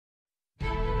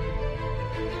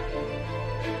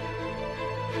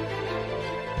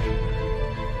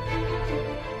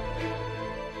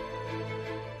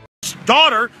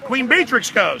daughter, Queen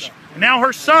Beatrix, goes. And now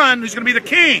her son, who's going to be the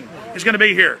king, is going to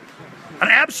be here. An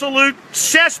absolute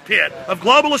cesspit of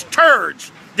globalist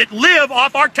turds that live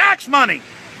off our tax money.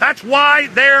 That's why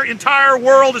their entire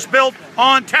world is built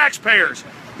on taxpayers.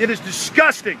 It is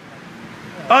disgusting.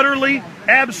 Utterly,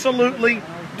 absolutely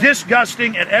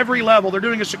disgusting at every level. They're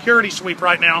doing a security sweep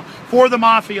right now for the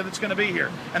mafia that's going to be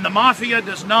here. And the mafia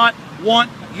does not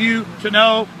want you to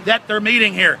know that they're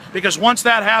meeting here, because once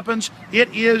that happens,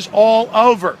 it is all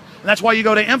over. And that's why you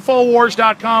go to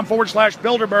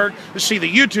Infowars.com/Bilderberg to see the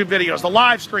YouTube videos, the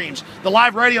live streams, the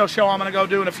live radio show I'm going to go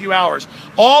do in a few hours.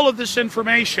 All of this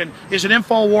information is at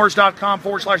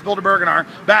Infowars.com/Bilderberg and our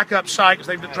backup site, because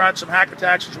they've tried some hack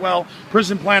attacks as well,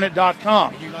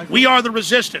 PrisonPlanet.com. We are the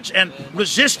resistance, and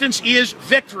resistance is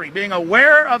victory. Being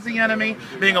aware of the enemy,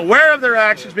 being aware of their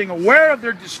actions, being aware of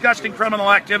their disgusting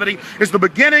criminal activity is the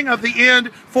beginning of the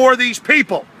end for these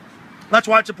people. That's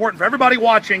why it's important for everybody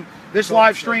watching this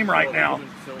live stream right now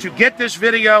to get this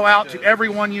video out to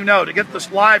everyone you know, to get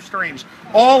this live streams,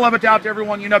 all of it out to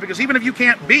everyone you know, because even if you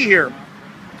can't be here,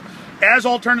 as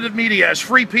alternative media, as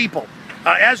free people,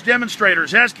 as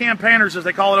demonstrators, as campaigners, as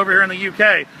they call it over here in the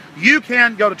UK, you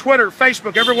can go to Twitter,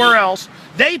 Facebook, everywhere else.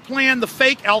 They planned the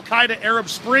fake Al-Qaeda Arab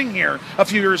Spring here a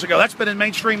few years ago. That's been in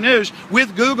mainstream news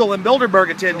with Google and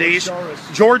Bilderberg attendees,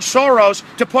 George Soros,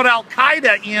 to put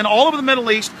Al-Qaeda in all over the Middle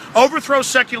East, overthrow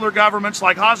secular governments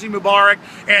like Hosni Mubarak,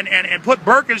 and put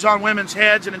burqas on women's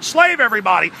heads and enslave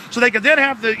everybody, so they could then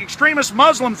have the extremist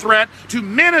Muslim threat to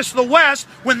menace the West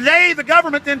when they, the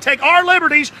government, then take our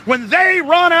liberties when they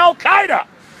run Al-Qaeda.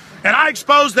 And I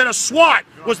exposed that a SWAT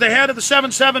was the head of the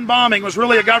 7/7 bombing, was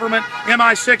really a government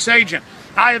MI6 agent.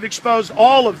 I have exposed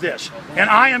all of this, and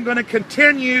I am going to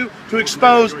continue to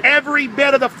expose every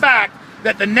bit of the fact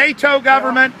that the NATO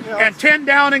government and 10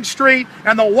 Downing Street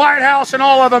and the White House and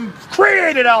all of them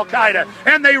created Al-Qaeda,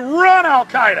 and they run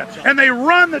Al-Qaeda, and they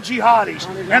run the jihadis,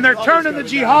 and they're turning the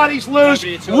jihadis loose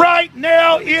right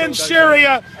now in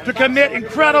Syria to commit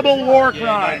incredible war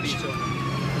crimes.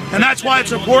 And that's why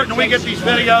it's important we get these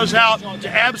videos out to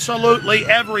absolutely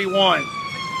everyone.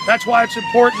 That's why it's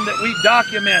important that we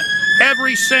document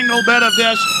every single bit of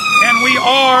this, and we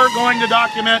are going to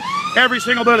document every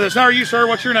single bit of this. How are you, sir?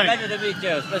 What's your name? Pleasure to meet you,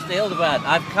 Mr. Hildebrand.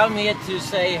 I've come here to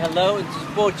say hello and to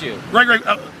support you. Greg,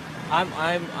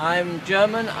 I'm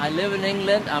German. I live in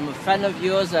England. I'm a fan of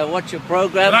yours. I watch your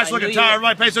program. Nice looking tie.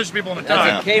 Everybody pays attention to people in the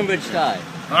tie. That's a Cambridge tie.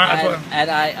 All right, and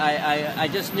I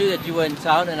just knew that you were in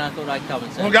town, and I thought I'd come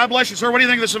and say. Well, God bless you, sir. What do you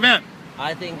think of this event?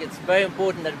 I think it's very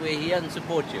important that we're here and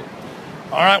support you.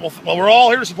 All right. Well, we're all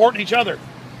here supporting each other.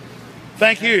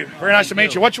 Thank you. Very nice to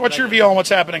meet you. What's your view on what's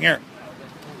happening here?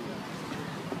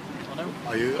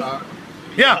 Are you?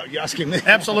 Yeah. You're asking me?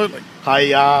 Absolutely.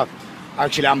 Hi.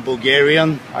 Actually, I'm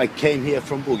Bulgarian. I came here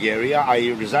from Bulgaria.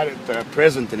 I resided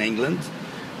present in England.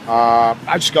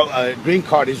 I just got a green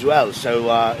card as well.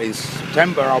 So in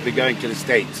September, I'll be going to the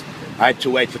States. I had to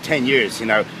wait for 10 years, you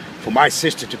know, for my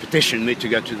sister to petition me to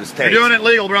go to the States. You're doing it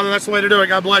legal, brother. That's the way to do it.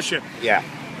 God bless you. Yeah.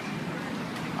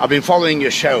 I've been following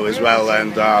your show as well,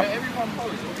 and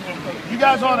you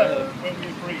guys on it.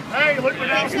 Hey, look at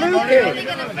that. They're only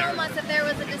going to film us if there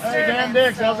was a disturbance. Hey, Dan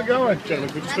Dix, how's it going? Gentlemen,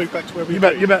 could you just move back to where we You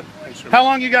bet, you bet. How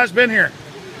long you guys been here?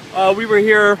 We were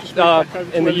here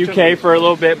in the UK for a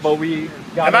little bit, but we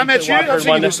got Have I met you? I've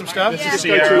seen you do some stuff. Yeah.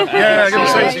 Yeah, good to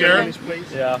see you, Jared.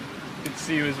 Yeah, good to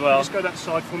see you as well. Just go that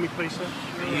side for me, please, sir.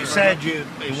 you said you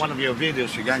in one of your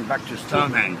videos you're going back to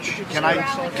Stonehenge. Can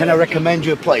I recommend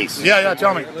you a place? Yeah,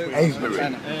 tell me.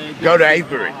 Avebury. Go to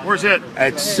Avebury. Where's it?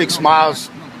 It's 6 miles,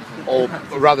 or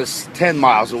rather 10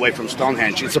 miles away from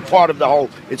Stonehenge. It's a part of the whole,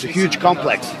 it's a huge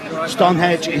complex.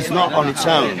 Stonehenge is not on its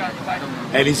own.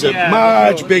 It is a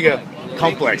much bigger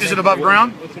complex. Is it above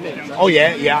ground? Oh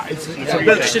yeah. It's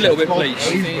Just a little bit, please.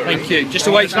 Thank you. Just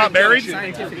to wait. It's not buried?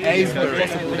 Avebury.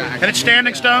 And it's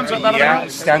standing stones? Yeah,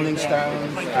 standing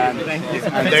stones.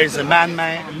 And there's a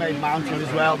man-made mountain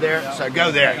as well there. So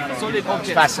go there.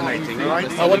 It's fascinating, right?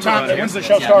 Oh, what time? When's the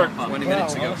show start? 20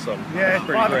 minutes ago. So. Yeah,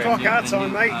 5 o'clock our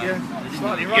time, mate. Yeah.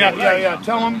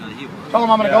 Tell them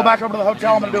I'm going to go back over to the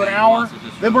hotel. I'm going to do an hour.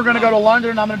 Then we're going to go to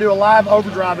London, and I'm going to do a live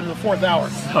overdrive into the 4th hour.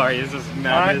 Sorry, it's just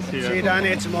madness here. See you down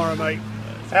here tomorrow, mate.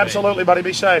 Absolutely, buddy.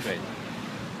 Be safe.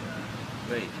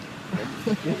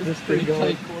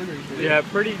 Yeah,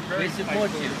 pretty. We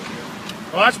support you.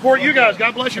 Well, I support you guys.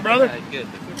 God bless you, brother. Good.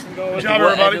 Good job,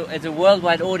 everybody. It's a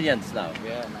worldwide audience now.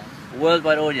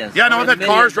 Worldwide audience. Yeah, I know. I've had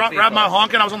Millions cars of driving people. my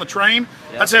honking. I was on the train.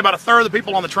 Yeah. I'd say about a third of the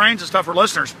people on the trains and stuff are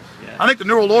listeners. I think the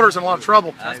New World Order's in a lot of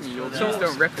trouble. Your views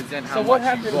don't represent how much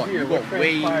you got. You got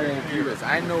way more viewers.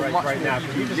 I know much more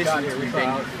people listen to you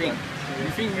than you think. You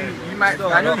think you might,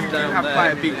 I know you do have quite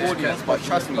a big audience, but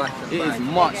trust me, it is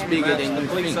much bigger than you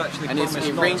think. And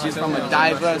it ranges from a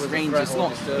diverse range.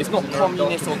 It's not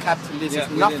communist or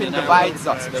capitalist. Nothing divides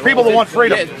us. It's people that want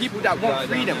freedom. Yeah, it's people that want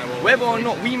freedom. Whether or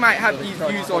not we might have these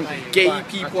views on gay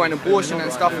people and abortion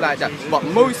and stuff like that, but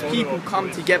most people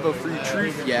come together through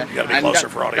truth, yeah. You gotta be closer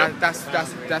for audio. That's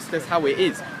just how it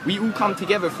is. We all come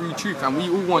together through truth, and we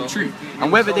all want truth.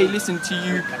 And whether they listen to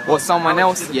you or someone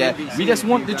else, yeah, we just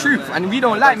want the truth, and we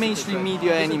don't like mainstream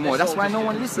media anymore. That's why no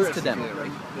one listens to them.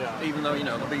 Even though, you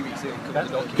know, the BBC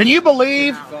covers Can you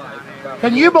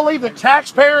believe that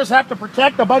taxpayers have to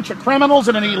protect a bunch of criminals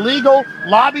in an illegal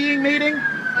lobbying meeting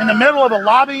in the middle of a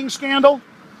lobbying scandal?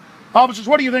 Officers,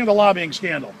 what do you think of the lobbying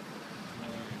scandal?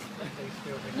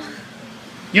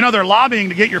 You know, they're lobbying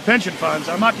to get your pension funds.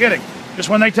 I'm not kidding. Just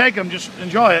when they take them, just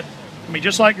enjoy it. I mean,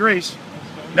 just like Greece.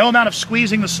 No amount of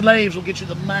squeezing the slaves will get you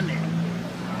the money.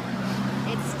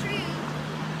 It's true.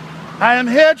 I am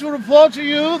here to report to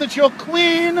you that your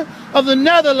Queen of the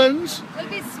Netherlands, We'll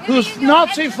be swimming whose in your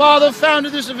Nazi pension father funds.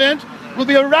 founded this event, will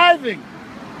be arriving.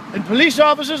 And police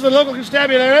officers, the local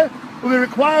constabulary, will be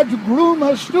required to groom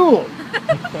her stool.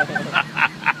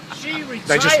 She retired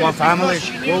They just want family. because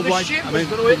she knew the Worldwide. ship I was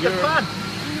mean, going to hit the fan.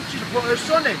 She's put her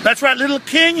son in. That's right, little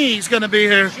Kingy's going to be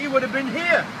here. She would have been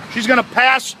here. She's going to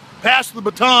pass the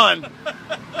baton.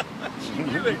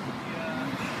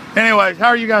 Anyways, how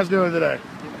are you guys doing today?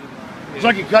 It's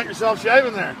like you cut yourself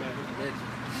shaving there.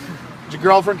 Did your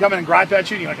girlfriend come in and gripe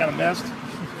at you and you kind of missed?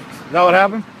 Is that what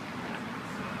happened?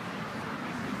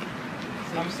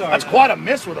 I'm sorry. That's quite a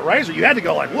miss with a razor. You had to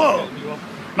go like, whoa.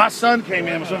 My son came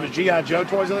in with some of his G.I. Joe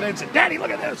toys the other day and said, Daddy,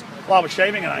 look at this. While I was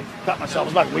shaving and I cut myself.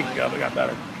 It was about a week ago, but it got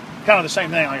better. Kind of the same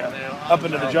thing. I got up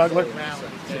into the jugular.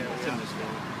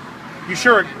 You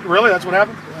sure? Really? That's what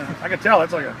happened? I could tell.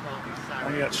 That's like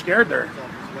you got scared there.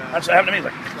 That's what happened to me.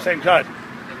 It's like same cut.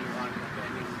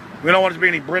 We don't want it to be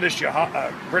any British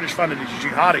funded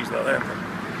jihadis, though.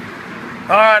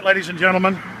 All right, ladies and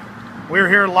gentlemen. We're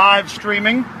here live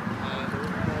streaming.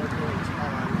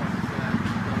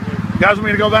 You guys want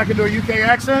me to go back into a UK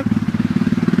accent?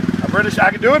 A British, I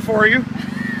can do it for you.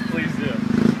 Please do.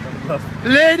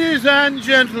 Ladies and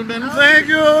gentlemen, thank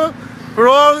you for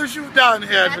all that you've done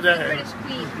here That's the today. British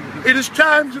Queen. It is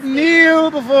time to kneel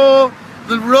before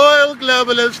the royal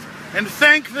globalist and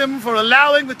thank them for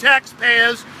allowing the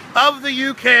taxpayers of the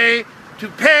UK to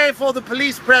pay for the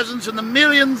police presence in the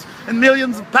millions and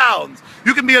millions of pounds.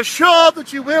 You can be assured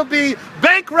that you will be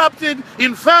bankrupted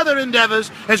in further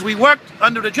endeavors as we worked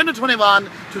under Agenda 21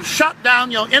 to shut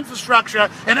down your infrastructure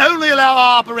and only allow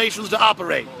our operations to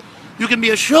operate. You can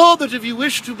be assured that if you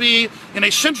wish to be in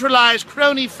a centralized,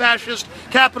 crony-fascist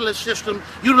capitalist system,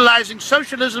 utilizing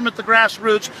socialism at the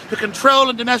grassroots to control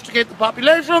and domesticate the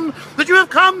population, that you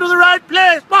have come to the right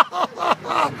place.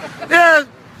 Yes.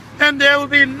 And there will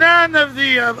be none of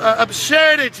the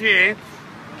absurdity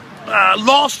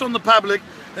lost on the public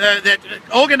that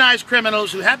organized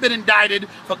criminals who have been indicted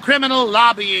for criminal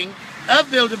lobbying of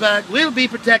Bilderberg will be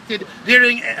protected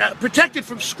protected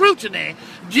from scrutiny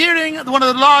during one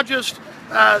of the largest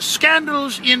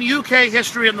scandals in UK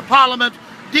history in the Parliament,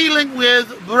 dealing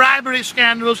with bribery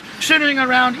scandals centering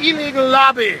around illegal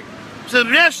lobbying. So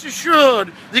rest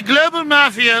assured, the global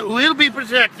mafia will be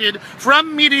protected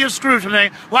from media scrutiny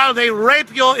while they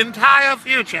rape your entire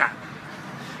future.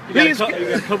 You got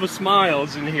a couple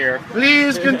smiles in here.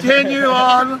 Please continue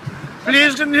on.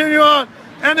 Please continue on.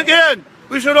 And again,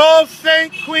 we should all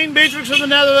thank Queen Beatrix of the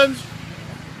Netherlands.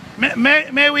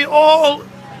 May we all,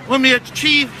 when we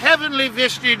achieve heavenly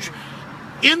vestige,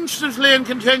 instantly and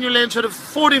continually, instead of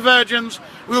 40 virgins,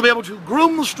 we'll be able to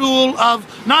groom the stool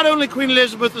of not only Queen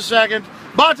Elizabeth II,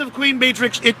 but of Queen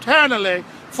Beatrix eternally,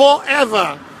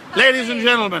 forever, ladies and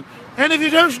gentlemen. And if you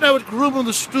don't know what grooming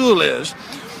the stool is,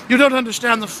 you don't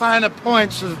understand the finer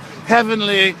points of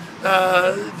heavenly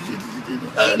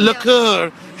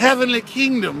liqueur, heavenly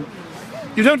kingdom.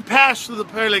 You don't pass through the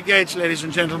pearly gates, ladies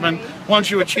and gentlemen, once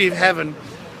you achieve heaven.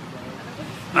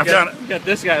 You got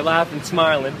this guy laughing,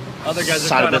 smiling. Other guys are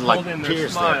trying to hold in their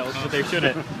smiles, but they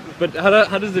shouldn't. But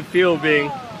how does it feel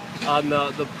being on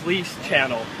the police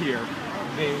channel here,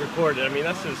 being recorded? I mean,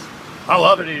 that's just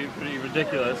pretty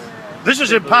ridiculous. This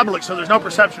is in public, so there's no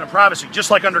perception of privacy,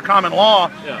 just like under common law,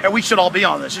 and we should all be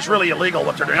on this. It's really illegal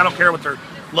what they're doing. I don't care what their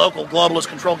local globalist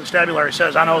control constabulary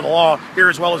says. I know the law here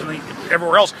as well as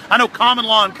everywhere else. I know common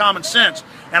law and common sense,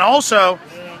 and also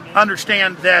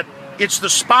understand that it's the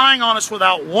spying on us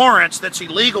without warrants that's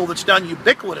illegal, that's done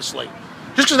ubiquitously.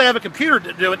 Just because they have a computer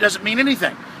to do it doesn't mean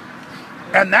anything.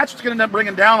 And that's what's going to end up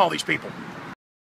bringing down all these people.